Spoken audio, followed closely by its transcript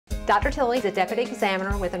Dr. Tilley is a deputy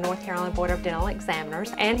examiner with the North Carolina Board of Dental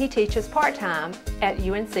Examiners, and he teaches part-time at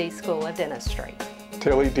UNC School of Dentistry.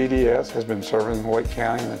 Tilley DDS has been serving Wake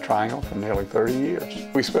County in the Triangle for nearly 30 years.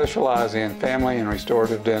 We specialize in family and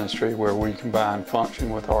restorative dentistry where we combine function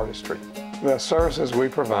with artistry. The services we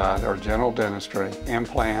provide are general dentistry,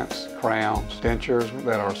 implants, crowns, dentures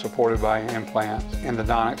that are supported by implants,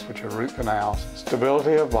 endodontics, which are root canals,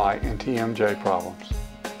 stability of bite, and TMJ problems.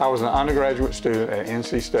 I was an undergraduate student at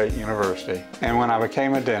NC State University, and when I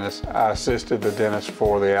became a dentist, I assisted the dentist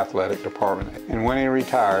for the athletic department. And when he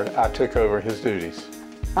retired, I took over his duties.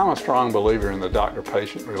 I'm a strong believer in the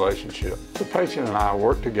doctor-patient relationship. The patient and I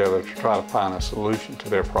work together to try to find a solution to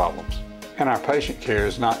their problems. And our patient care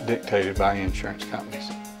is not dictated by insurance companies.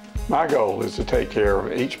 My goal is to take care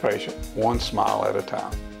of each patient one smile at a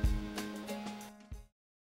time.